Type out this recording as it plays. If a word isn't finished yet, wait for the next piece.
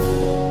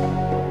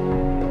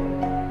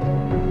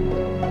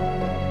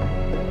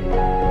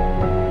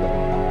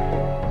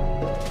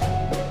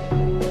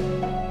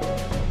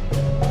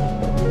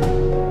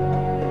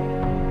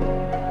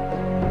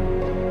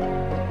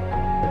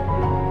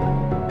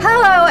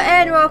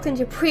welcome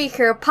to Pretty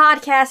Cure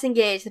Podcast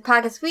Engage, the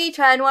podcast we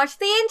try and watch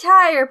the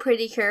entire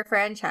Pretty Cure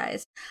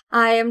franchise.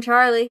 I am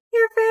Charlie,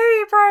 your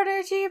fairy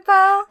partner,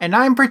 Cheapo. And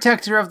I'm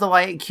Protector of the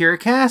Light, Cure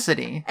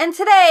Cassidy. And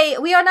today,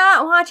 we are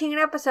not watching an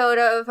episode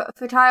of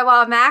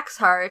Futaiwa Max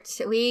Heart.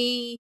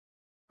 We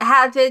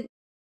haven't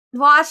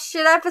watched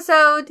an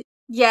episode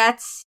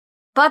yet,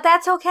 but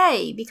that's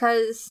okay,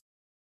 because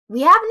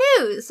we have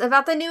news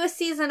about the newest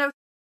season of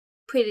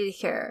Pretty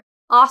Cure.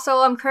 Also,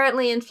 I'm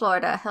currently in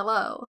Florida.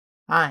 Hello.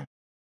 Hi.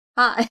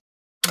 Hi.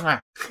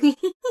 Hi.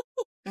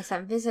 Yes,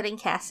 I'm visiting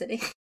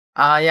Cassidy.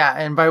 Yeah,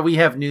 and by we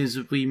have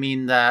news, we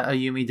mean that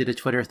Ayumi did a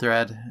Twitter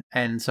thread,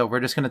 and so we're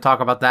just going to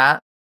talk about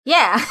that.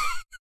 Yeah.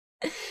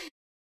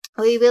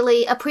 We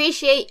really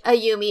appreciate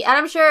Ayumi, and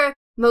I'm sure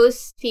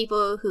most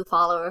people who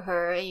follow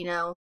her,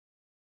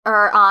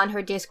 are on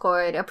her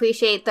Discord,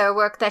 appreciate the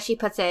work that she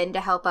puts in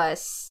to help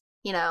us,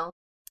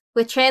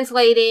 with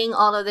translating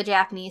all of the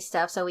Japanese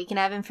stuff so we can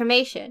have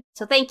information.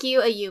 So thank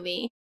you,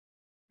 Ayumi.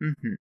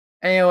 Mm-hmm.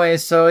 Anyway,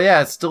 so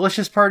yeah, it's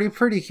Delicious Party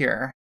Pretty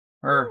Cure.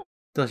 Or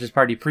Delicious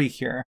Party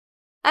Pre-Cure.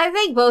 I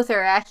think both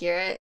are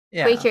accurate.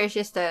 Yeah. Pre-Cure is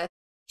just a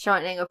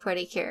shortening of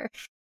Pretty Cure.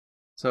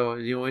 So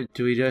you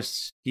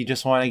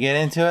just want to get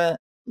into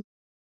it?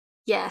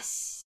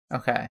 Yes.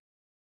 Okay.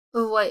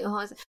 What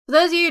was it? For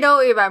those of you who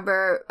don't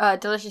remember,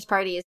 Delicious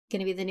Party is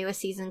going to be the newest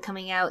season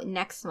coming out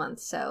next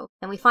month,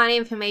 and we find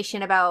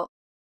information about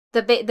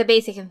the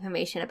basic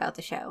information about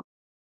the show.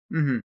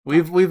 Mm-hmm.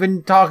 We've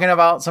been talking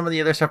about some of the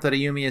other stuff that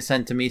Ayumi has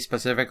sent to me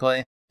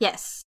specifically.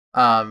 Yes.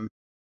 And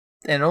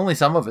only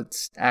some of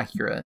it's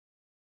accurate.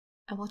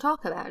 And we'll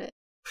talk about it.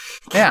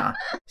 Yeah.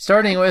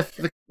 Starting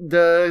with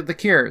the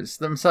Cures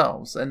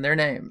themselves and their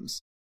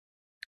names.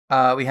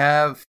 We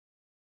have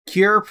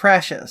Cure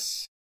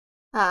Precious.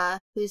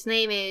 Whose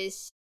name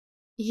is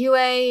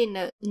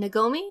Yue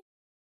Nagomi?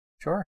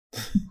 Sure.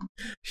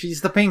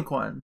 She's the pink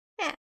one.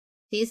 Yeah.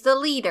 She's the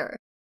leader.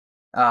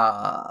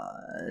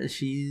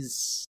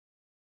 She's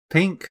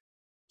pink.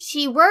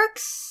 She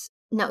lives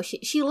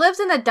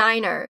in a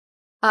diner.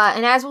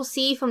 And as we'll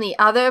see from the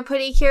other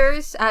Pretty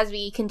Cures as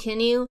we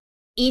continue,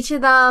 each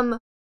of them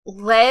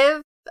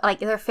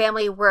their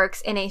family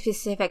works in a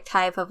specific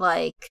type of,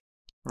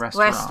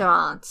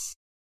 restaurants,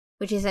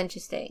 which is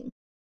interesting.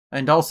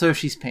 And also,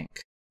 she's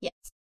pink. Yes.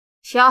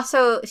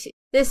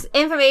 This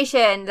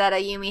information that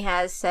Ayumi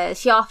has says,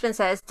 she often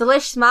says,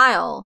 delicious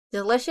smile,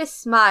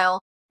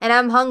 and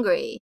I'm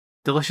hungry.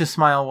 Delicious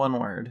smile, one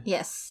word.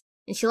 Yes.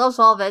 And she loves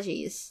all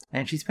veggies.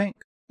 And she's pink.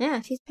 Yeah,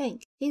 she's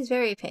pink. She's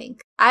very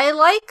pink. I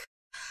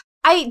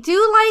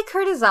do like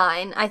her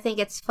design. I think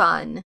it's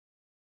fun.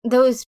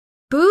 Those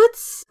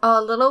boots are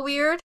a little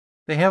weird.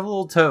 They have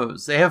little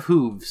toes. They have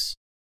hooves.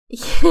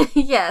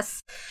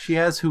 Yes. She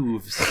has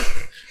hooves.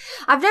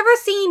 I've never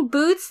seen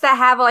boots that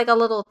have a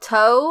little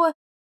toe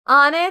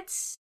on it.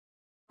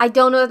 I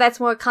don't know if that's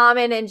more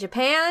common in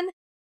Japan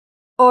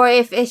or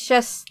if it's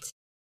just...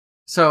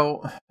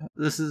 So,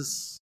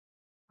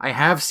 I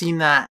have seen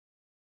that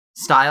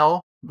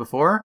style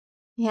before.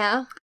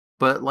 Yeah.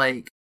 But,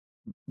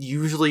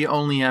 usually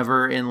only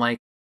ever in,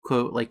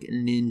 quote,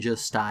 ninja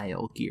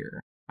style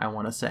gear, I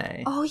want to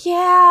say. Oh,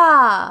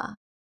 yeah!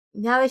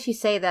 Now that you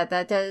say that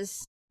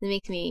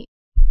makes me...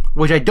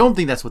 Which I don't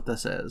think that's what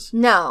this is.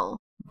 No.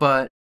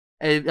 But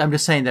I'm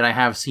just saying that I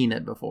have seen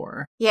it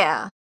before.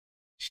 Yeah.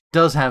 She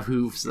does have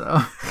hooves,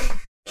 though.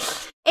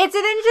 It's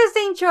an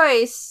interesting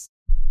choice.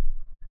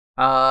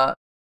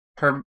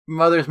 Her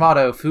mother's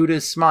motto, food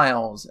is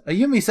smiles.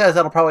 Ayumi says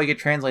that'll probably get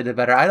translated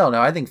better. I don't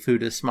know. I think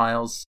food is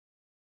smiles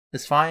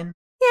is fine.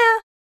 Yeah.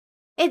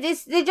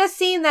 It just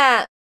seemed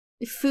that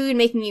food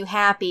making you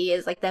happy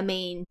is the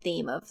main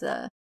theme of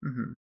the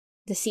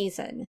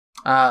season.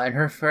 And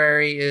her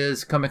fairy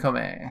is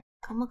Komekome.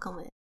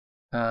 Komekome.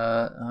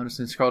 I'm just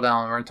going to scroll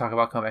down and we're going to talk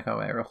about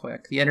Komekome real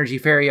quick. The energy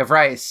fairy of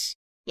rice.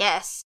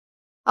 Yes.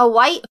 A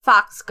white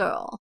fox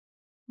girl.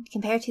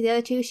 Compared to the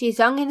other two, she's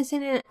young,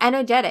 innocent, and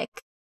energetic.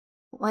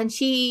 When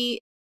she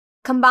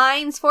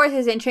combines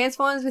forces and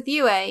transforms with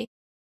Yue,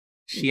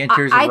 she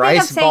enters a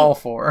rice ball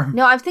form.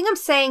 No, I think I'm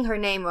saying her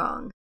name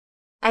wrong.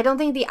 I don't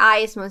think the I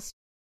is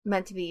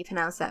meant to be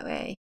pronounced that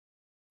way.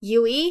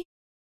 Yui?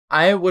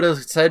 I would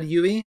have said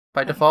Yui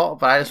by default,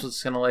 but I just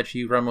was going to let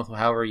you run with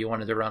however you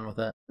wanted to run with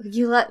it.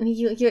 You're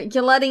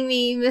letting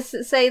me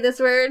say this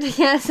word?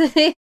 Yes.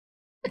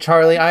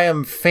 Charlie, I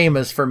am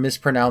famous for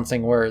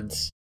mispronouncing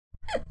words.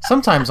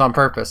 Sometimes on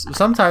purpose.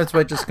 Sometimes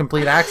by just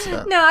complete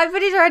accident. No, I'm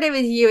pretty sure her name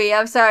is Yui.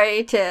 I'm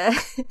sorry to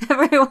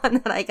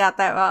everyone that I got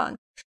that wrong.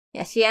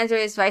 Yeah, she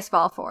enters rice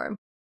ball form.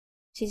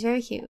 She's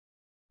very cute.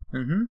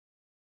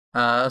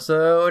 Mm-hmm.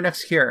 So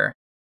next Cure.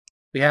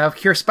 We have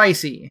Cure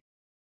Spicy.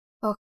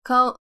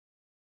 Okone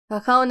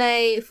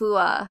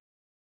Fua.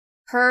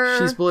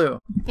 She's blue.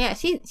 Yeah,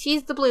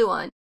 she's the blue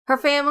one. Her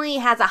family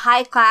has a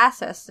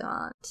high-class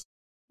restaurant.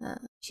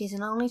 She's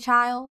an only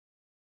child.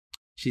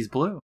 She's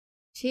blue.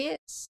 She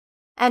is.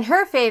 And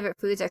her favorite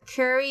foods are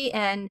curry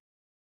and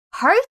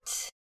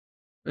heart?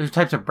 There's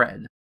types of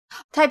bread.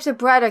 Types of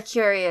bread are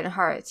curry and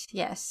heart,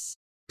 yes.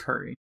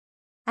 Curry.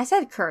 I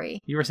said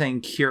curry. You were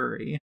saying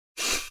curry.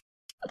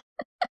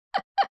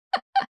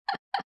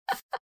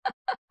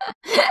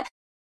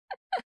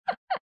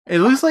 It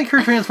looks like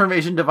her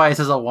transformation device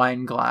is a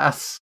wine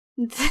glass.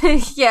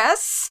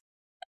 Yes.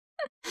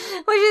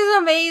 Which is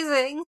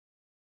amazing.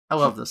 I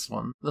love this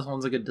one. This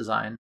one's a good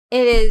design.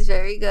 It is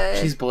very good.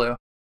 She's blue.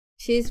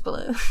 She's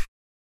blue.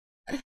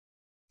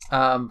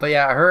 But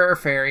yeah, her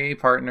fairy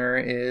partner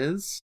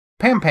is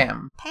Pam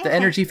Pam, the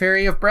energy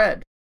fairy of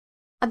bread.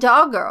 A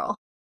dog girl.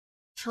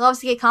 She loves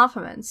to get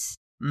compliments.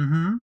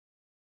 Mm-hmm.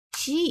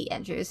 She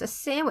enters a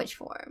sandwich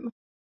form.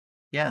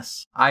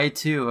 Yes, I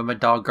too am a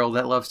dog girl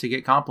that loves to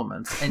get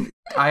compliments. And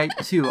I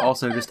too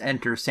also just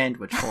enter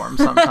sandwich form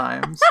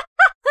sometimes.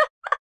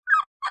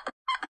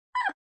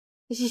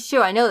 This is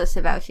true, I know this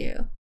about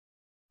you.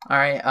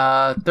 Alright,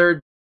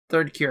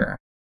 third cure.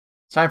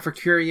 It's time for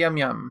Cure Yum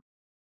Yum.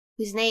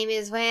 Whose name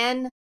is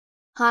Wan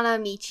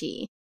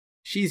Hanamichi.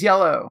 She's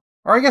yellow.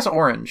 Or I guess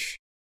orange.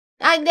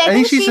 I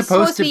think she's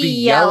supposed to be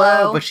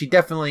yellow, but she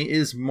definitely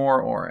is more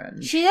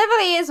orange. She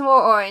definitely is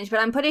more orange, but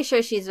I'm pretty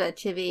sure she's meant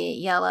to be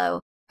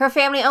yellow. Her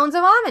family owns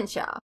a ramen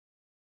shop.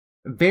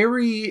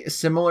 Very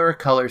similar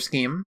color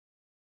scheme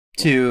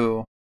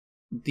to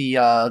the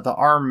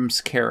Arms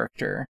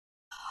character.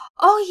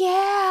 Oh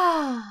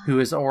yeah! Who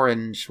is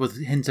orange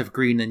with hints of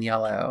green and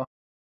yellow.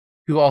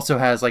 Who also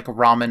has like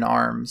ramen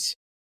arms.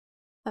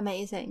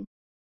 Amazing.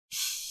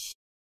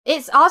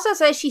 It also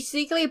says she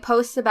secretly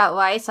posts about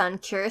rice on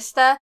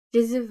Curista.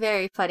 This is a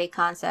very funny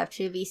concept.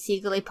 She'd be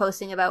secretly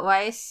posting about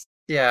rice.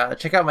 Yeah,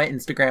 check out my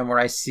Instagram where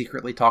I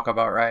secretly talk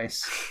about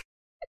rice.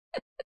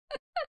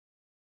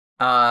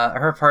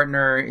 Her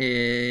partner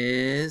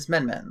is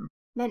Men.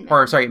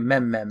 Or, sorry,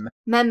 Mem.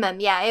 Mem,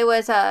 yeah, it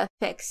was a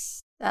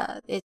fix.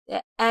 It's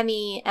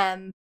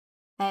MEMMEM.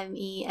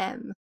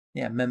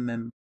 Yeah,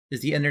 Mem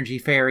is the energy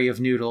fairy of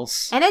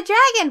noodles. And a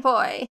dragon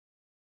boy!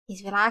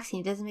 He's relaxing,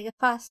 he doesn't make a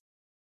fuss.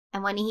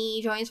 And when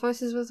he joins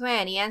forces with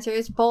Ran, he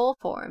enters bowl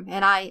form.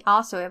 And I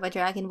also have a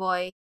dragon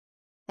boy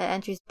that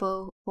enters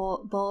bowl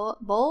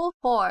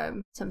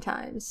form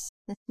sometimes.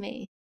 That's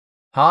me.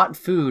 Hot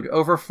food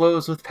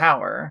overflows with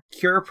power.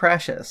 Cure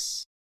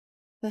Precious.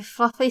 With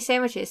fluffy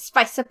sandwiches,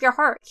 spice up your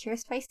heart. Cure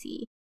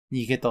Spicy.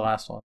 You get the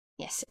last one.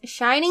 Yes,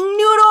 shining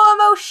noodle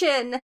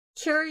emotion.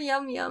 Cure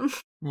Yum Yum.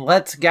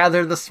 Let's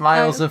gather the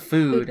smiles of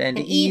food and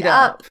eat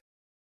up.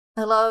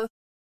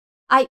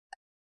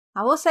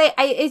 I will say,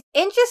 it's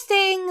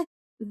interesting,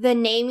 the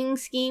naming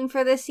scheme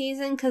for this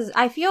season, because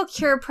I feel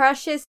Cure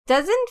Precious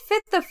doesn't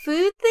fit the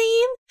food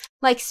theme,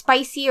 like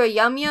spicy or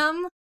yum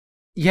yum.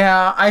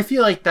 Yeah, I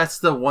feel like that's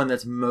the one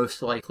that's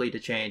most likely to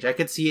change. I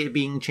could see it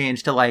being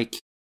changed to, like,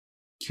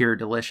 Cure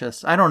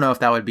Delicious. I don't know if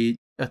that would be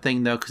a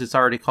thing, though, because it's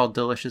already called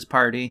Delicious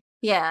Party.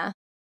 Yeah.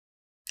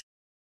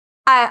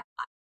 And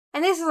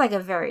this is, like, a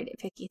very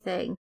nitpicky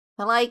thing,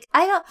 but, like,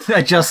 I don't...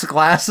 Adjust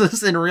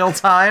glasses in real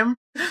time?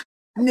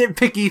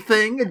 Nitpicky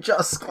thing,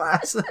 adjust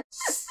glasses.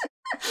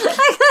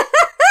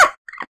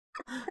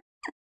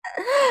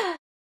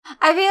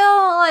 I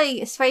feel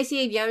like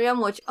spicy and yum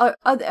yum, which are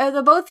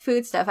they're both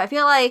food stuff. I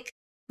feel like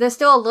they're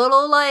still a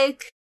little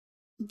like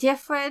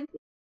different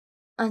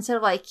instead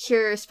of like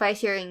Cure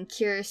Spicier and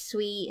Cure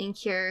Sweet and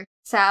Cure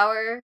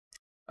Sour.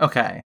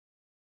 Okay,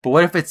 but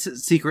what if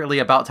it's secretly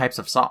about types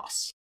of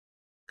sauce?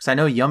 Because I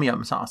know yum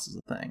yum sauce is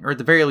a thing, or at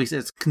the very least,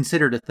 it's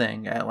considered a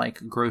thing at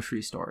like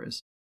grocery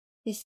stores.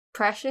 Is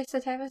Precious a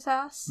type of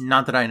sauce?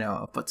 Not that I know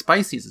of, but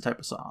spicy is a type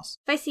of sauce.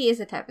 Spicy is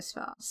a type of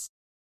sauce.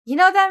 You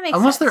know, that makes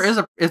Unless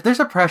sense. if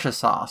there's a Precious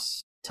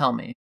sauce, tell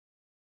me.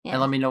 Yeah.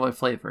 And let me know what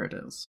flavor it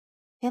is.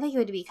 I think it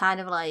would be kind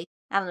of like,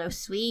 I don't know,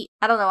 sweet.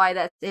 I don't know why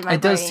that's in my brain.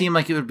 It does seem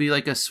like it would be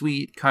like a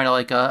sweet, kind of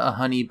like a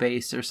honey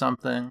base or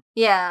something.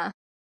 Yeah.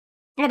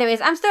 Anyways,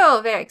 I'm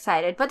still very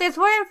excited, but there's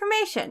more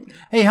information.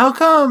 Hey, how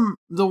come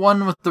the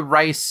one with the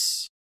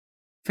rice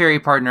fairy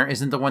partner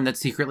isn't the one that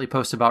secretly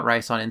posts about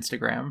rice on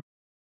Instagram?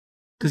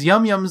 Because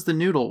Yum Yum's the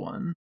noodle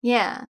one.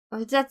 Yeah.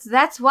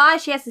 That's why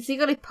she has to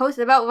secretly post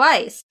about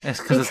rice. It's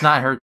because it's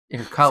not her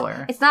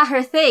color. It's not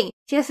her thing.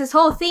 She has this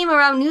whole theme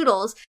around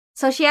noodles,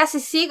 so she has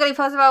to secretly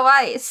post about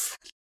rice.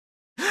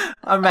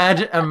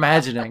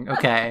 Imagining,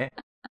 okay.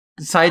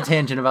 Side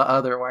tangent about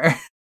Otherwhere.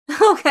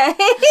 Okay.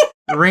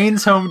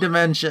 Rain's home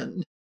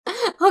dimension.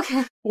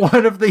 Okay.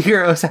 One of the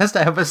heroes has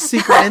to have a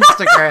secret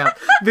Instagram,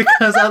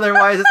 because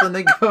otherwise it's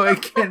going to go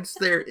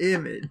against their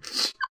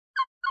image.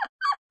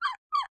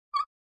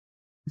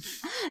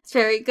 It's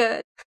very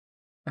good.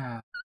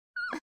 I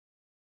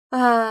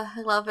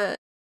love it.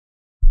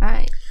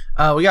 Alright.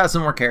 We got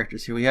some more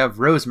characters here. We have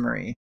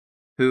Rosemary,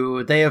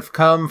 who they have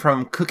come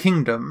from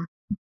Cookingdom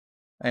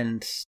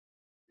and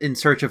in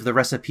search of the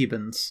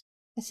Recipebans.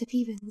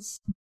 Recipebans.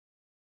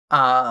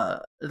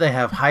 They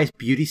have high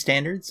beauty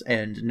standards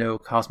and no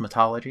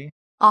cosmetology.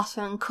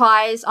 Often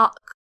cries.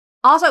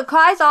 Also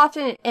cries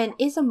often and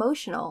is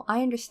emotional.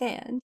 I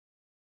understand.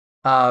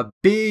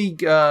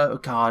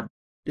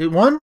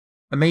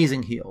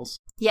 Amazing heels.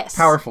 Yes.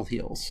 Powerful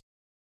heels.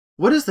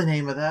 What is the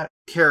name of that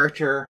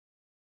character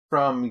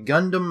from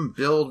Gundam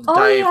Build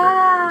Divers?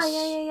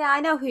 Yeah.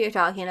 I know who you're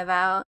talking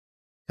about.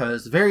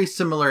 Because very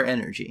similar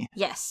energy.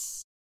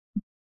 Yes.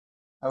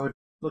 I would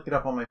look it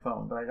up on my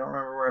phone, but I don't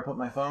remember where I put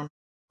my phone.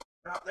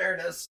 Oh, there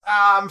it is.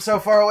 I'm so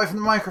far away from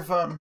the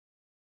microphone.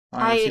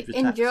 I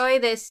enjoy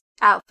this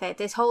outfit.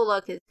 This whole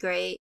look is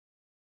great.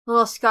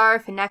 Little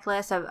scarf and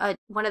necklace of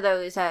one of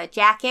those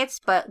jackets,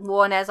 but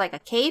worn as like a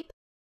cape.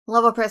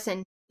 Love a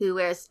person who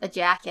wears a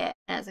jacket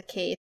as a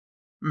cape.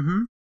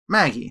 Mm-hmm.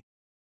 Maggie,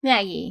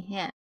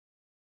 yeah.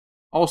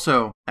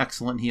 also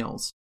excellent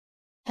heels.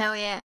 Hell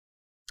yeah.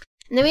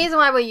 And the reason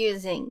why we're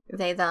using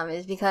they them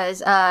is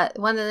because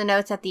one of the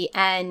notes at the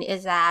end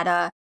is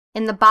that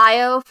in the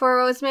bio for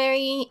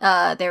Rosemary,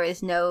 there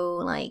is no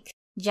like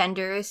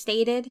gender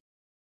stated.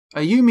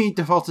 Yumi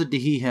defaulted to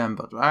he him,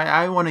 but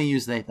I want to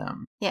use they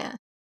them. Yeah.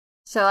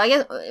 So I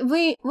guess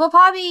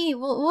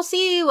we'll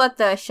see what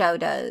the show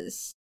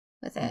does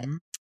with it. Mm-hmm.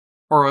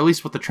 Or at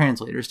least what the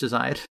translators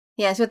decide.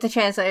 Yes, what the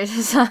translators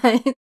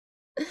decide.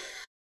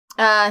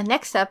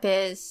 Next up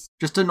is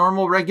just a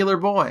normal regular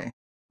boy.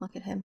 Look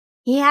at him.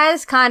 He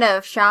has kind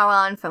of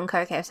Sharon from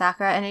Kuroko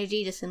Sakura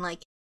energy, just in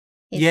like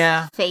his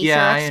facial expressions.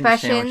 I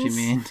understand what you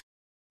mean.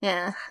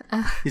 Yeah.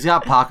 He's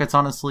got pockets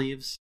on his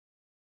sleeves.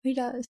 He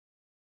does.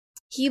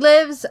 He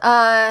lives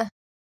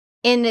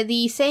in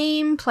the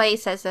same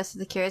place as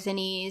the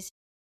Kurosanis,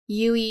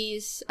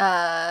 Yui's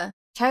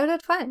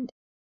childhood friend.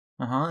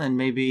 And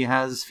maybe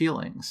has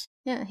feelings.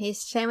 Yeah,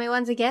 he's family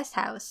runs a guest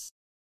house.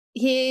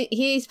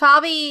 He's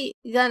probably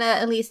gonna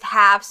at least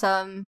have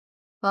some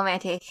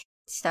romantic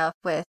stuff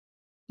with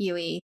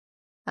Yui,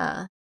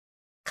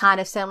 kind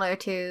of similar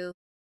to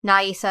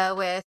Naisa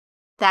with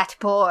that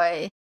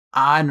boy.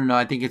 I don't know.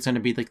 I think it's going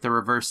to be like the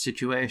reverse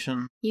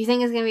situation. You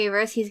think it's going to be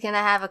reverse? He's going to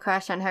have a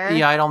crush on her?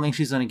 Yeah, I don't think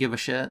she's going to give a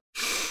shit.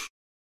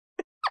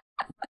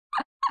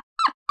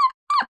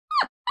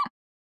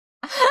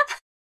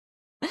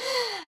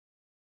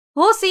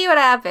 We'll see what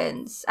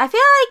happens. I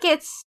feel like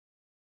it's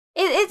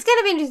going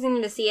to be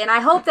interesting to see, and I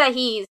hope that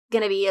he's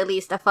going to be at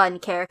least a fun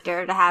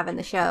character to have in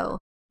the show.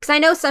 Because I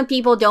know some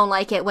people don't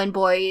like it when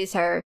boys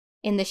are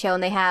in the show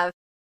and they have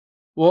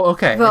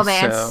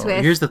romance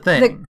with here's the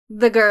thing.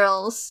 The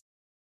girls.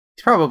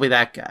 It's probably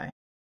that guy.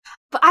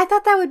 But I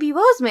thought that would be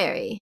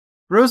Rosemary.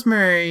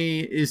 Rosemary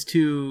is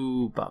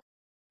too buff,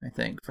 I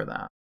think, for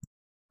that.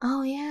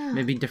 Oh, yeah.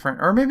 Maybe different.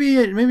 Or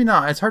maybe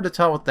not. It's hard to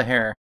tell with the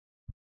hair.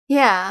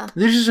 Yeah.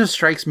 This just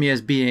strikes me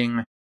as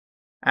being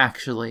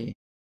actually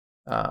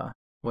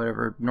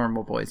whatever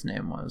normal boy's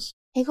name was.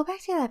 Hey, go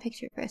back to that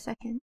picture for a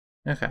second.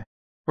 Okay.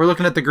 We're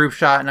looking at the group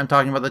shot, and I'm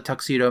talking about the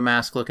tuxedo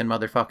mask looking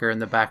motherfucker in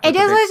the back. It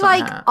does look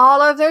like hat.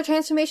 All of their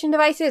transformation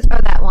devices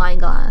are that wine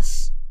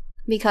glass.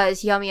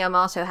 Because Yum Yum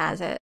also has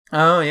it.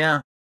 Oh,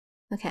 yeah.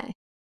 Okay.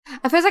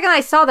 For a second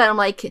I saw that, I'm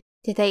like,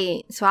 did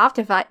they swap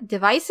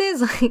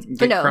devices?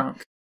 But no.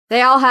 Crunk.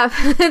 They all have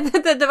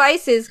the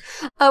devices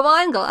a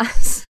wine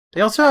glass.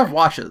 They also have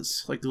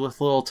watches, like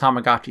with little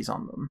Tamagotchis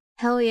on them.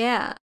 Hell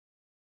yeah.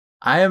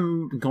 I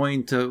am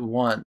going to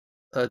want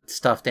a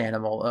stuffed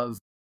animal of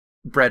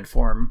bread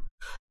form.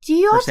 Do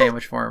you also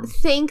sandwich form.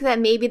 Think that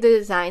maybe the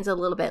design's a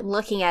little bit,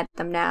 looking at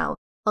them now,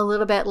 a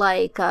little bit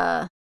like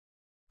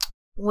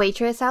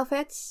waitress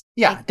outfits?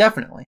 Yeah, like,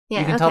 definitely.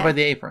 Yeah, you can tell by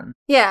the apron.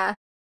 Yeah.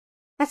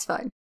 That's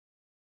fun.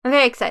 I'm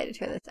very excited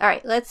for this.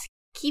 Alright, let's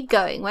keep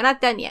going. We're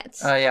not done yet.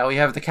 Yeah, we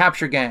have the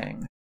capture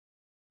gang.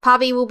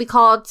 Probably will be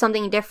called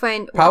something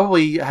different.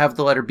 Probably have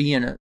the letter B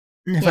in it,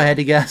 if I had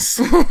to guess.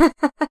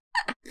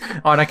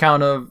 On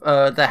account of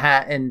the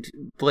hat and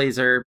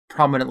blazer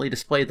prominently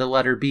display the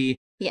letter B.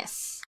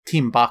 Yes.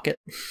 Team Bucket.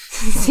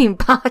 Team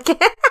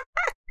Bucket.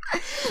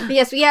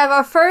 Yes, we have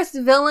our first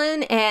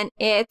villain, and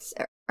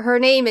her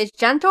name is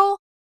Gentle.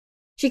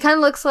 She kind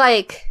of looks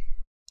like...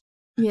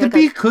 The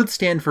B could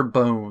stand for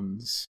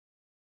bones.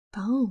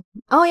 Bone?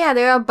 Oh yeah,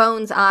 there are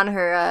bones on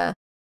her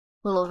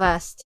little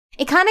vest.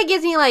 It kind of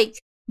gives me like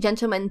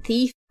Gentleman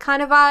Thief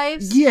kind of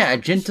vibes. Yeah,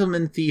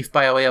 Gentleman Thief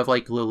by way of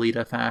like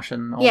Lolita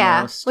fashion almost.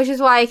 Yeah, which is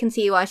why I can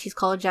see why she's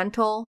called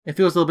Gentle. If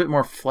it was a little bit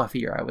more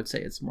fluffier, I would say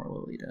it's more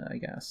Lolita, I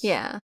guess.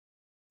 Yeah.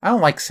 I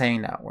don't like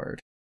saying that word,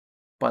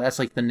 but that's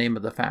like the name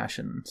of the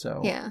fashion,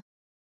 so. Yeah.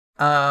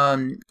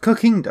 Cook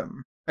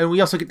Kingdom. And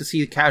we also get to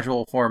see the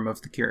casual form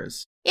of the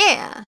Cures.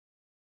 Yeah.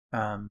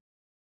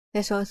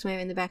 There's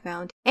Rosemary in the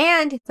background.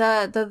 And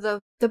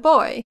the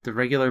boy. The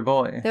regular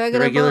boy. The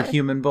regular boy.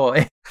 Human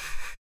boy.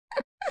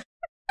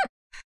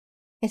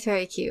 It's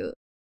very cute.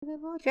 The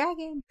little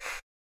dragon.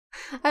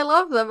 I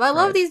love them. I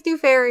love these new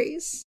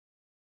fairies.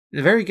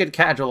 Very good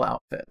casual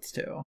outfits,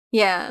 too.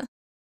 Yeah.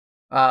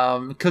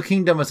 Cook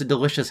Kingdom is a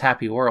delicious,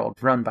 happy world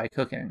run by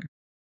cooking.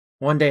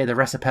 One day, the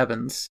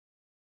Recipebans.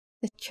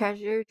 The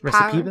treasured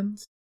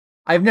Recipebans?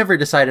 I've never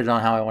decided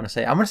on how I want to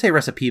say it. I'm going to say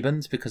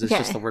Recipebans because it's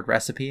just the word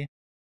recipe.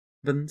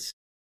 The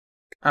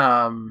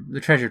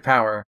treasured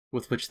power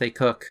with which they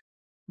cook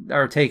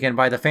are taken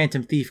by the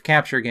Phantom Thief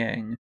capture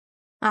gang.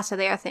 Ah, so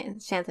they are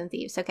Phantom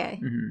Thieves, okay.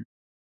 Mm-hmm.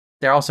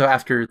 They're also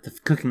after the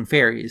cooking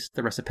fairies,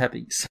 the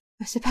Recipepes.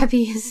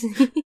 Recipepes.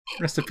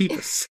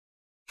 Recipepes.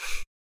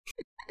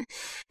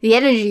 The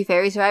energy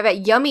fairies arrive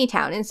at Yummy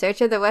Town in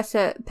search of the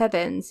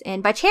Recipepans,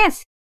 and by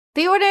chance,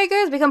 the ordinary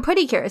girls become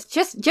pretty curious,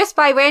 just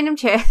by random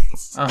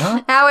chance.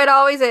 Uh-huh. How it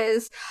always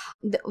is.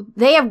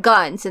 They have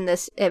guns in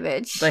this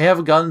image. They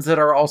have guns that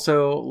are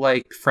also,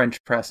 like,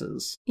 French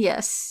presses.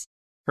 Yes.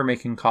 for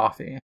making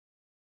coffee.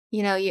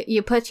 You know,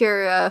 you put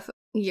your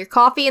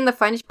coffee in the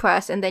French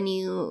press and then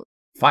you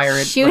fire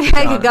it, shoot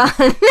like a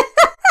gun.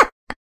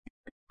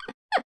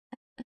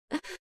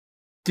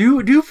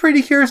 Do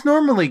Pretty Cures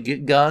normally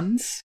get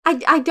guns?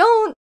 I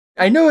don't.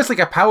 I know it's like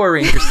a Power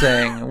Rangers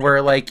thing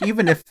where like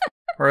even if,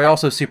 or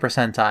also Super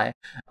Sentai,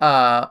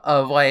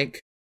 of like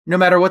no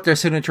matter what their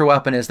signature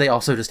weapon is, they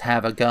also just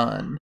have a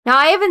gun. Now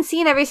I haven't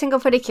seen every single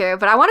Pretty Cure,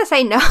 but I want to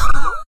say no,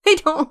 they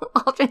don't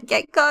often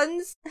get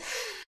guns.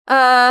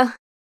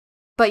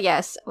 But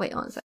yes, wait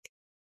 1 sec.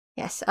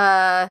 Yes,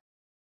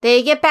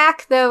 they get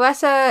back the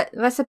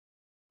Ressa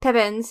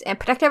Pippins and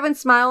protect everyone's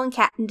smile and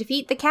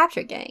defeat the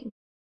capture gang.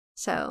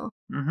 So,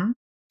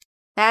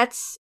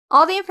 that's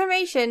all the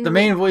information. The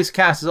main voice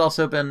cast has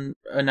also been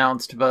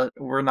announced, but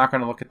we're not going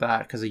to look at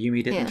that because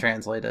Ayumi didn't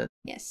translate it.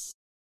 Yes.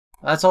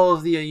 That's all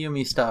of the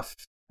Ayumi stuff,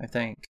 I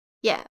think.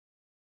 Yeah.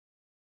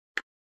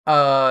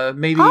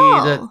 Maybe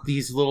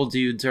these little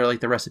dudes are like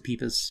the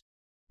Recipepas,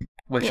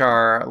 which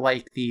are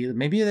like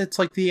maybe it's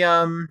like the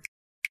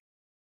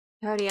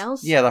Hardiels?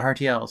 Yeah, the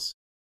Hardiels.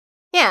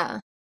 Yeah.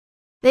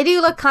 They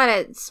do look kind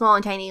of small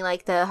and tiny,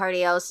 like the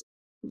Hardiels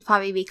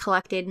probably be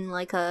collected in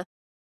like a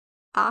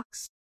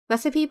box.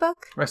 Recipe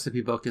book?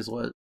 Recipe book is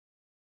what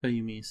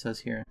Ayumi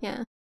says here.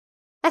 Yeah.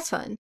 That's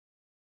fun.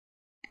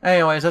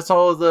 Anyways, that's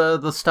all of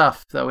the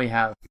stuff that we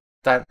have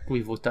that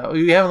we've looked up.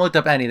 We haven't looked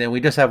up anything. We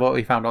just have what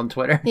we found on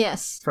Twitter.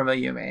 Yes. From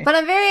Ayumi. But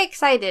I'm very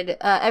excited.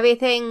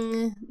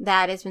 Everything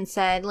that has been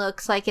said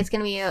looks like it's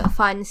going to be a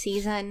fun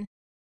season.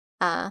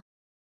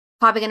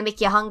 Probably going to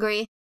make you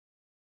hungry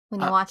when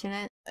you're watching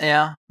it.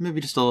 Yeah,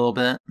 maybe just a little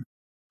bit.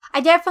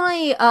 I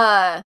definitely,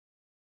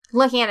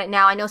 looking at it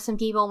now, I know some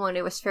people when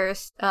it was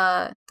first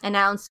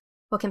announced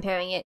were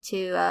comparing it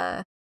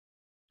to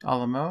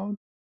Alamo?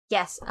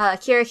 Yes,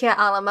 Kira Kira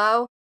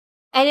Alamo.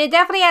 And it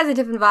definitely has a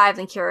different vibe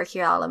than Kira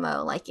Kira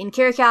Alamo. Like, in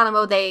Kira Kira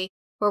Alamo, they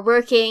were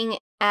working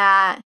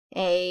at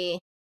a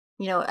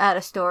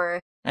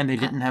store. And they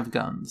didn't have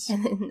guns.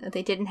 And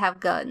they didn't have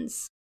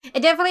guns.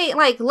 It definitely,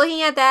 like,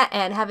 looking at that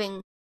and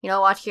having,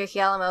 watched Kira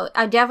Kira Alamo,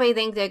 I definitely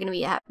think they're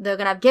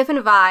gonna have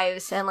different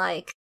vibes, and,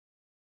 like,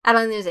 I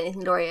don't think there's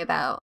anything to worry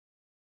about.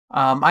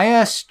 I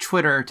asked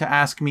Twitter to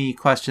ask me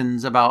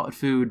questions about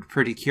food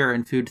Pretty Cure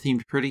and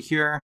food-themed Pretty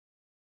Cure.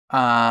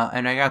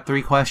 And I got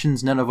 3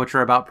 questions, none of which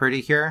are about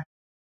Pretty Cure.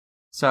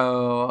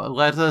 So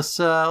let's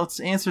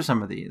answer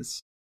some of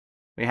these.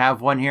 We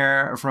have one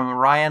here from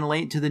Ryan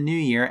late to the new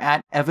year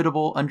at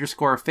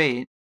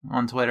evitable_fate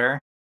on Twitter.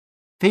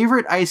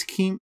 Favorite ice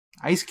cream?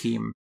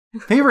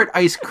 Favorite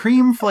ice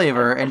cream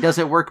flavor, and does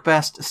it work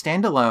best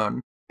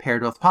standalone,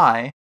 paired with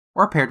pie,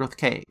 or paired with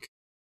cake?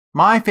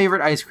 My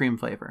favorite ice cream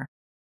flavor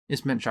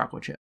is mint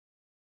chocolate chip.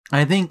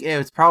 I think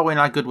it's probably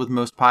not good with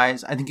most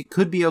pies. I think it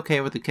could be okay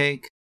with the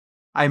cake.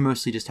 I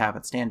mostly just have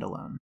it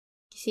standalone.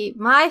 See,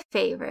 my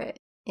favorite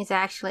is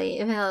actually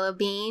vanilla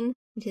bean,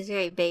 which is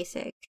very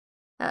basic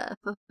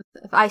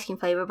ice cream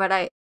flavor, but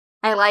I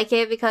like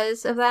it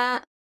because of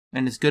that.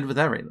 And it's good with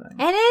everything.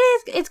 And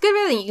it's good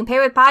with everything. You can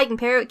pair it with pie, you can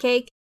pair it with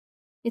cake.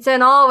 It's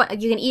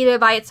you can eat it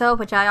by itself,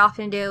 which I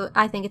often do.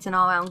 I think it's an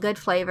all-around good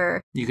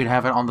flavor. You could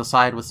have it on the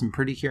side with some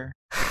Pretty Cure.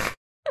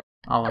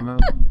 Alamo.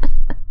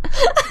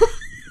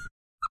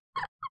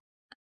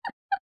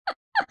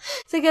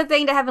 It's a good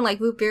thing to have in, like,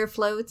 root beer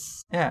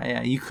floats.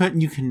 Yeah. You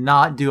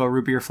cannot do a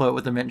root beer float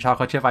with a mint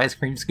chocolate chip ice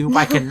cream scoop.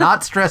 I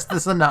cannot stress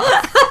this enough.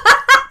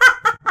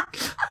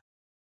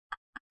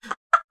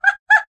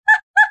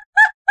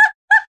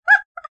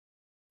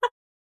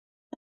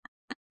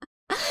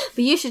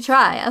 But you should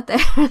try out there.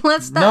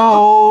 Let's stop.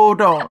 No,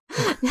 don't.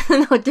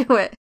 No, do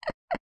it.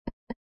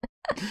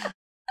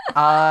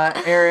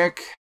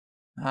 Eric,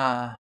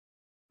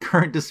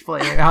 current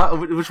display.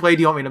 Which way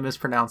do you want me to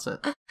mispronounce it?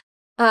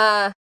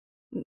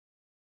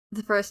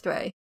 The first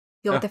way.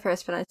 Go with the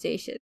first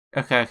pronunciation.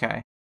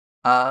 Okay.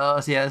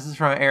 Let's see. This is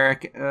from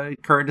Eric.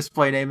 Current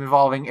display name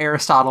involving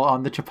Aristotle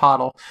on the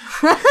Chipotle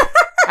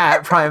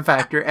at Prime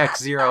Factor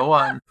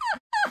X01.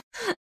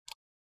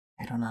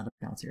 I don't know how to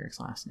pronounce Eric's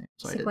last name.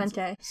 So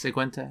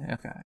Seguente.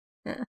 Okay.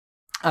 Yeah.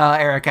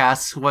 Eric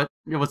asks,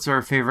 what's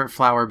our favorite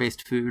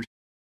flour-based food? I'm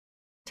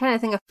trying to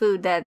think of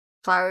food that's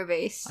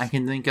flour-based. I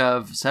can think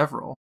of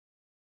several.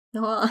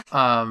 Go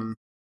on.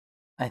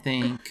 I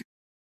think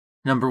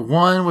number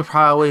 1 would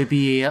probably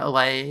be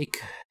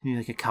like maybe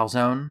like a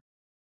calzone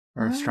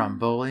or a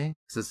stromboli,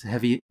 because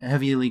it's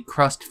heavily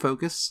crust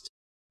focused.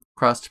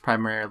 Crust,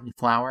 primarily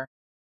flour.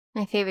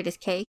 My favorite is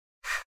cake.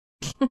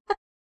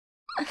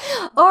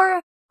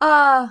 Or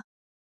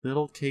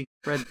little cake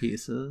bread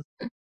pieces.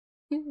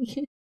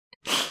 You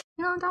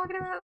know what I'm talking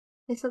about?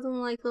 There's something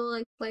like little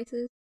like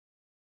slices.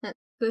 That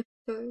food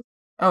stores.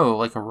 Oh,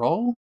 like a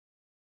roll?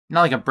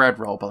 Not like a bread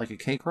roll, but like a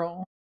cake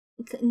roll?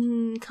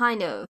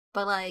 Kind of,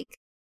 but like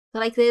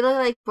they look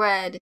like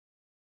bread,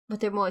 but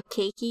they're more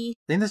cakey. I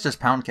think that's just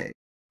pound cake.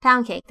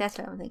 Pound cake, that's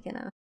what I'm thinking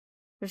of.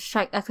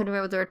 I couldn't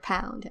remember the word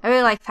pound. I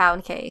really like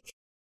pound cake.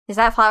 Is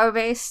that flour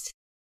based?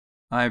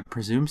 I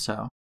presume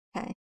so.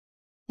 Okay.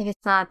 If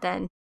it's not,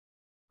 then...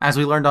 As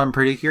we learned on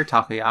Pretty Cure,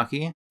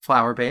 takoyaki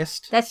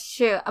flour-based. That's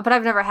true, but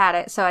I've never had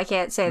it, so I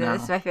can't say that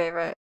it's my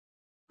favorite.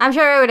 I'm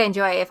sure I would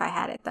enjoy it if I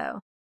had it, though.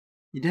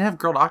 You did have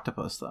grilled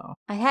octopus, though.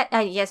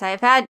 Yes, I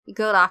have had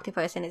grilled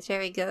octopus, and it's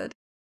very good.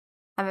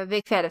 I'm a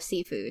big fan of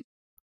seafood.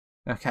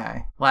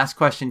 Okay. Last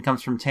question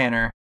comes from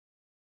Tanner.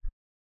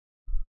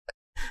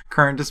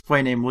 Current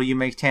display name, will you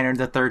make Tanner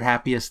the third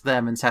happiest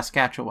them in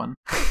Saskatchewan?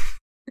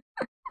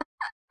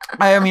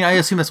 I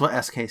assume that's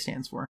what SK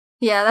stands for.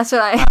 Yeah, that's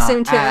what I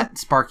assume too. At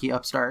Sparky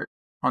Upstart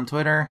on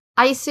Twitter.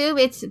 I assume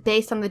it's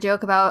based on the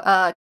joke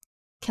about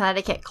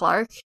Connecticut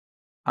Clark.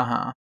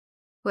 Uh-huh.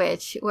 Where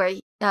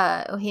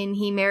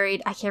he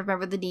married, I can't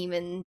remember the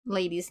demon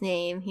lady's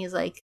name. He's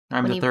like,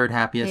 I'm the third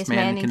happiest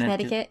man in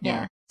Connecticut.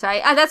 Yeah. So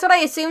that's what I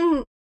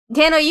assume.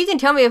 Tanner, you can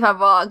tell me if I'm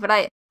wrong, but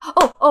that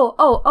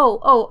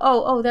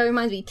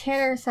reminds me.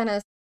 Tanner sent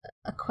us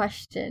a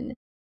question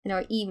in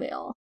our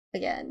email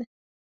again.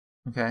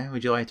 Okay,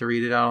 would you like to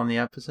read it out on the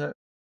episode?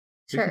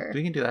 Sure.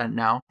 We can do that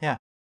now, yeah.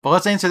 But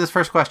let's answer this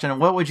first question.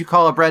 What would you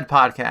call a bread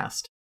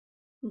podcast?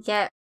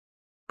 Get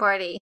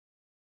Barty.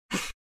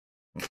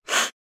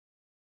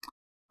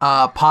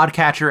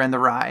 Podcatcher and the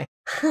Rye.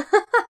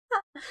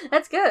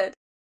 That's good.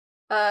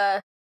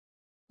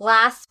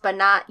 Last but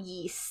not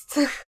yeast.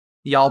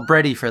 Y'all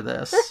ready for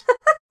this?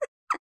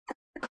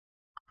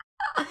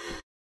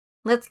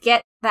 Let's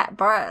get that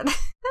bread.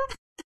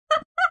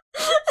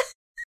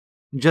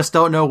 Just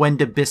don't know when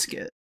to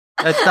biscuit.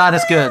 That's not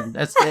as good.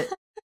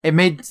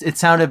 It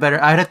sounded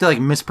better. I'd have to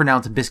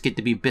mispronounce biscuit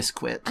to be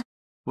biscuit,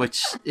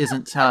 which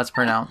isn't how it's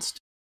pronounced.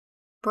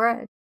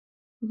 Bread.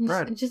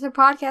 Bread. It's just a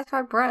podcast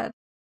about bread.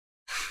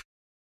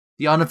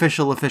 The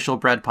unofficial official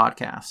bread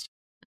podcast.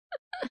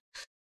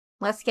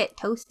 Let's get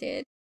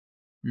toasted.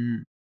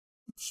 Mm.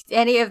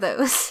 Any of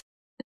those.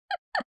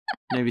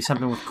 Maybe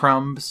something with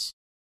crumbs.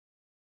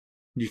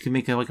 You can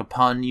make a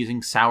pun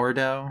using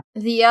sourdough.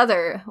 The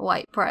other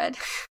white bread.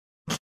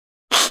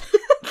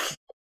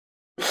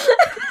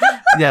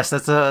 Yes,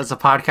 that's a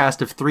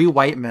podcast of 3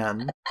 white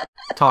men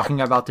talking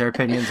about their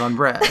opinions on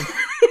bread.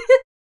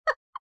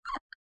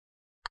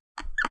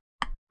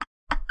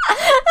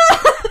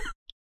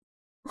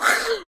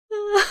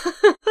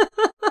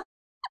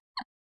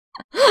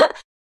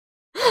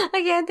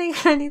 I can't think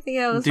of anything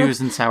else. Do's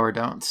and sour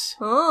don'ts.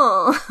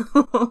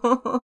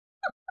 Oh.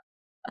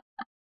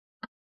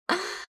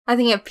 I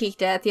think I've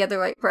peeked at the other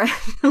white bread.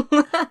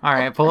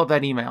 Alright, pull up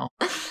that email.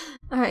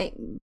 Alright,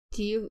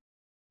 do you...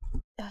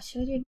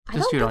 should I do...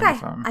 Just do it on your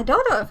phone. I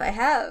don't know if I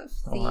have.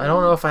 I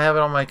don't know if I have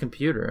it on my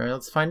computer.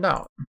 Let's find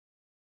out.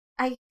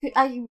 I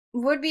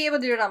would be able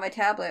to do it on my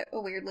tablet,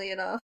 weirdly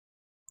enough.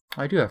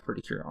 I do have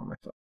Pretty Cure on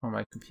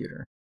my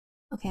computer.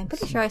 Okay, I'm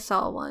pretty sure I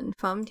saw one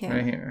from Tanner.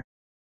 Right here.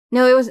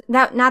 No, it was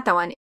not that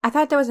one. I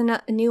thought there was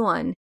a new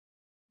one.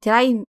 Did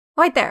I?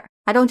 Right there.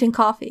 I don't drink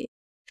coffee.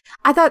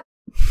 I thought...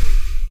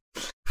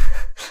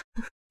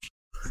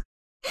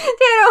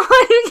 Tanner,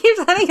 why do you keep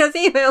sending us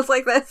emails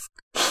like this?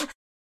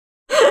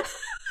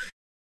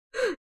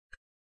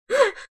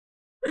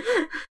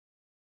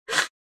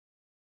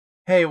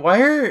 Hey,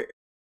 why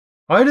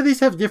do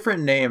these have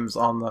different names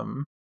on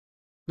them?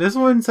 This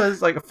one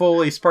says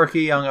fully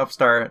Sparky Young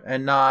Upstart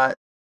and not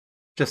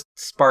just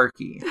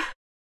Sparky.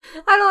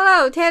 I don't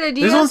know, Tanner,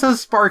 This one says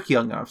Sparky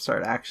Young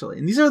Upstart, actually.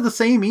 And these are the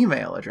same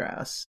email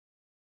address.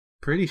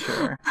 Pretty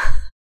sure.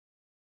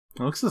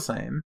 Looks the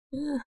same.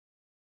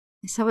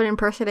 Is someone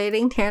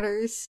impersonating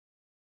Tanner's?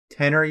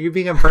 Tanner, are you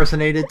being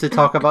impersonated to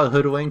talk about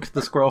Hoodwinked,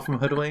 the squirrel from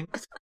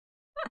Hoodwinked?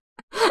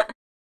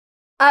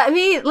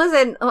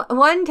 Listen,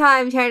 one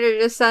time Tanner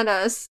just sent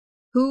us,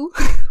 who?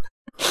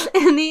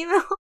 An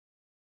email?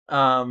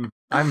 I'm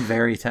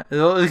very...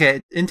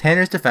 Okay, in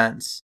Tanner's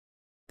defense,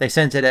 they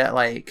sent it at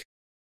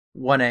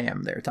 1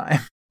 a.m. their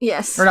time.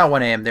 Yes. Or not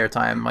 1 a.m. their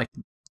time,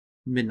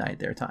 midnight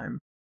their time.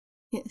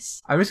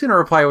 Yes. I'm just going to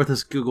reply with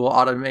this Google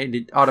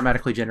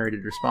automatically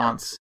generated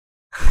response.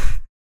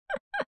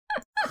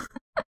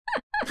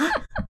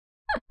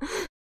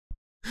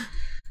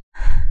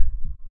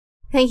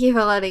 Thank you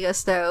for letting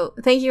us know.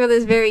 Thank you for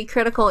this very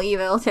critical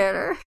email,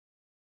 Tanner,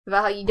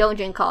 about how you don't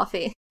drink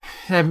coffee.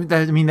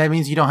 That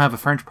means you don't have a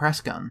French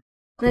press gun.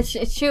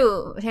 It's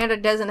true. Tanner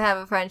doesn't have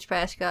a French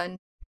press gun.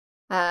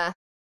 But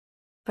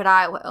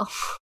I will.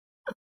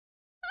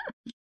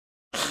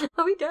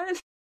 Are we done?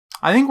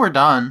 I think we're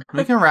done.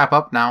 We can wrap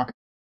up now.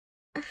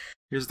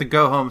 Here's the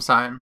go home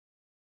sign.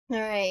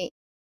 Alright.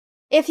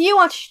 If you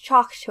want to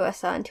talk to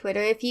us on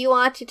Twitter, if you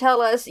want to tell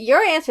us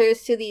your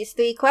answers to these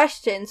 3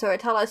 questions, or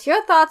tell us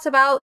your thoughts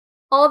about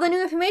all the new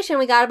information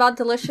we got about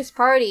Delicious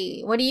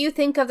Party, what do you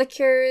think of the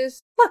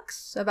Cure's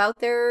looks, about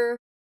their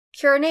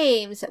Cure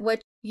names,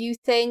 what you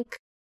think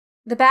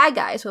the bad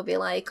guys will be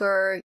like,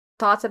 or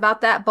thoughts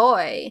about that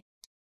boy?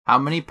 How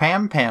many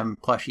Pam Pam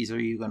plushies are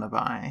you gonna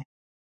buy?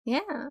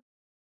 Yeah.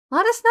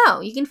 Let us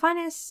know. You can find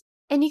us,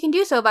 and you can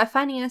do so by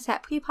finding us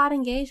at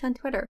PrepodEngage on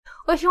Twitter.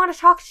 Or if you want to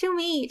talk to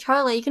me,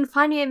 Charlie, you can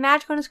find me at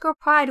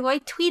Magical_Pride, where I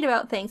tweet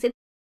about things. It's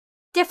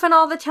different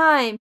all the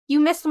time. You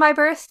missed my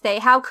birthday.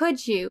 How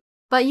could you?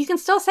 But you can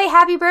still say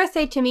happy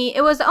birthday to me.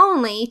 It was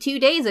only 2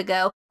 days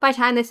ago. By the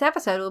time this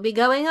episode will be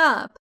going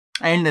up.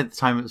 And at the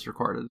time it was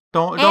recorded.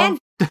 Don't.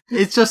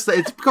 It's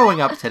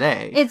going up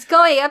today. It's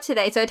going up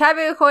today. So time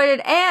we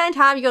recorded and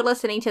time you're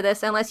listening to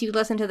this, unless you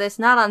listen to this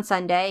not on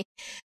Sunday.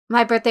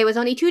 My birthday was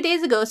only 2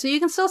 days ago, so you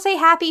can still say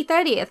happy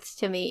 30th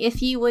to me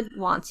if you would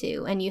want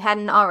to, and you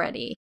hadn't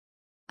already.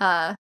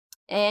 And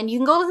you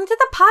can go listen to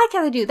the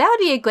podcast I do. That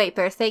would be a great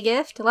birthday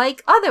gift,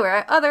 like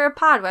other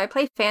pod where I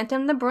play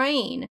Phantom the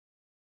Brain.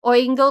 Or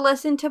you can go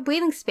listen to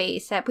Breathing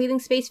Space at Breathing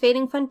Space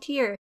Fading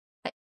Frontier.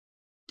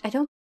 I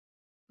don't...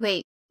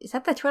 Wait, is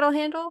that the Twitter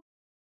handle?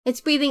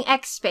 It's Breathing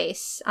X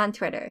Space on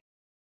Twitter.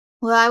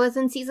 Well, I was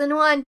in Season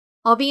 1.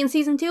 I'll be in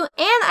Season 2, and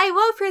I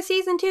wrote for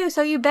Season 2,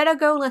 so you better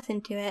go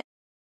listen to it.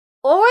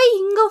 Or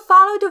you can go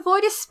follow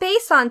Devoid of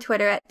Space on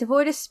Twitter at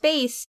Devoid of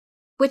Space,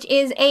 which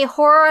is a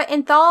horror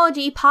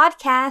anthology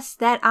podcast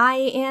that I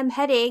am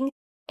heading,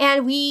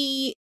 and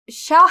we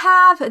shall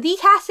have the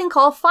casting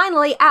call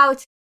finally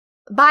out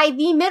by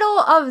the middle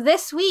of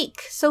this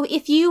week. So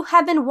if you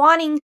have been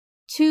wanting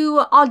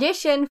to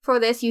audition for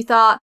this, you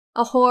thought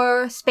a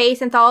horror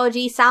space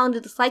anthology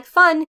sounded like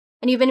fun,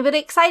 and you've been really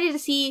excited to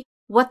see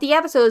what the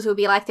episodes will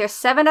be like. There's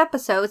 7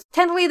 episodes.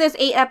 Technically there's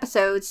 8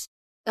 episodes.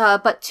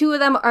 But 2 of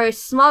them are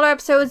smaller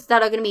episodes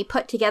that are going to be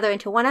put together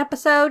into 1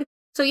 episode.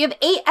 So you have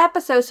 8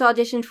 episodes to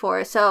audition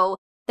for. So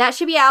that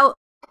should be out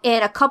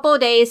in a couple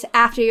of days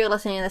after you're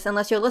listening to this,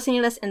 unless you're listening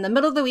to this in the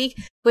middle of the week,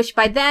 which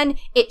by then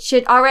it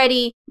should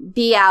already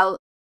be out.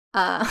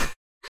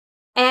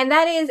 And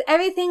that is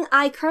everything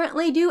I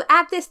currently do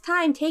at this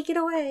time. Take it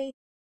away,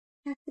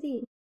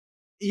 Cassidy.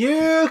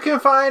 You can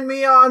find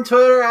me on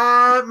Twitter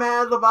at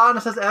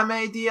MadLobotanist, that's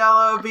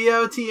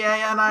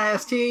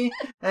MadLobotanist,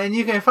 and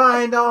you can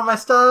find all my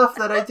stuff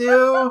that I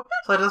do,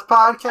 such as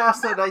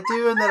podcasts that I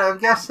do and that I've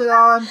guested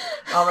on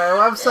my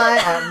website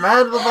at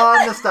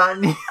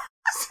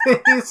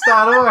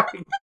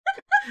madlobotanist.neocities.org,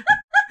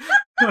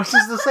 which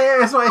is the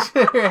same as my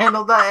Twitter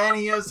handle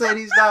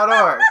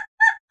 .neocities.org.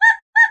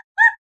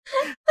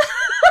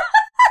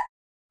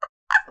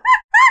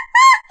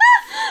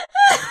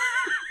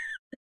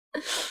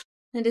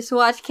 And just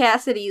watch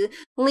Cassidy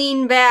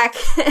lean back to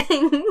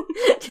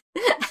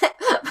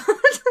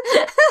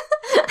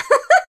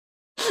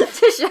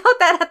shout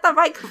that at the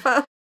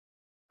microphone.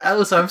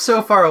 Alice, I'm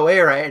so far away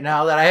right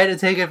now that I had to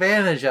take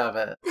advantage of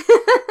it.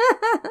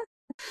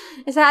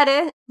 Is that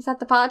it? Is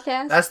that the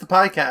podcast? That's the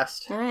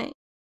podcast. Alright.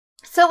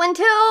 So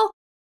until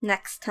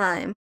next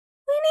time,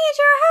 we need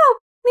your help,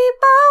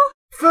 Meatball.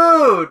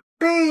 Food!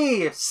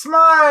 Be!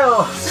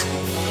 Smiles!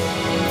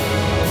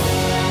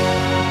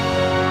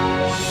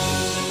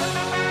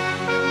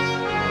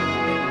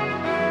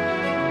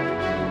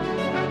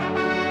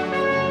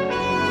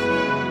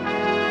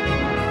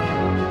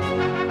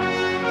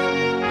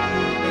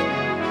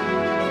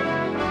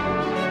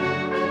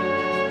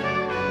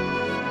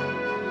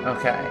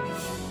 Okay.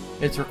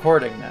 It's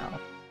recording now.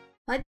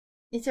 What?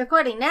 It's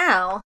recording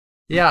now?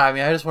 Yeah, I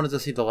mean, I just wanted to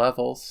see the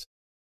levels.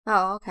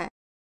 Oh, okay.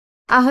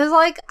 I was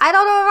like, I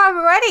don't know if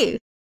I'm ready.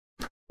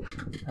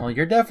 Well,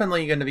 you're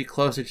definitely going to be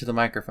closer to the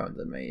microphone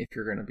than me if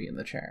you're going to be in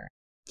the chair.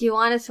 Do you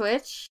want to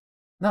switch?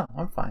 No,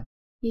 I'm fine.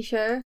 You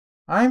sure?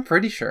 I'm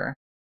pretty sure.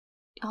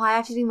 Oh, I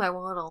have to do my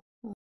waddle.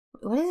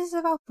 What is this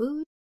about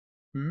food?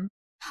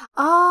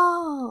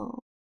 Oh.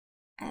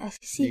 I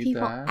see Need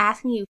people that?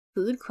 asking you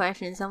food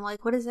questions. I'm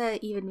like, what does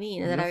that even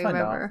mean? And then I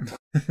remember.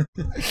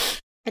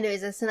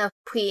 Anyways, that's enough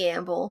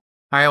preamble.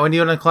 Alright, when do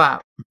you want to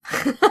clap?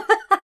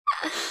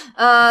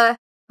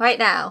 Right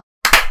now.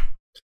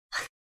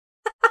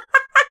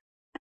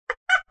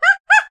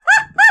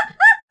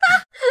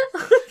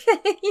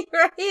 Okay, you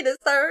ready to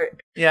start?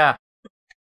 Yeah.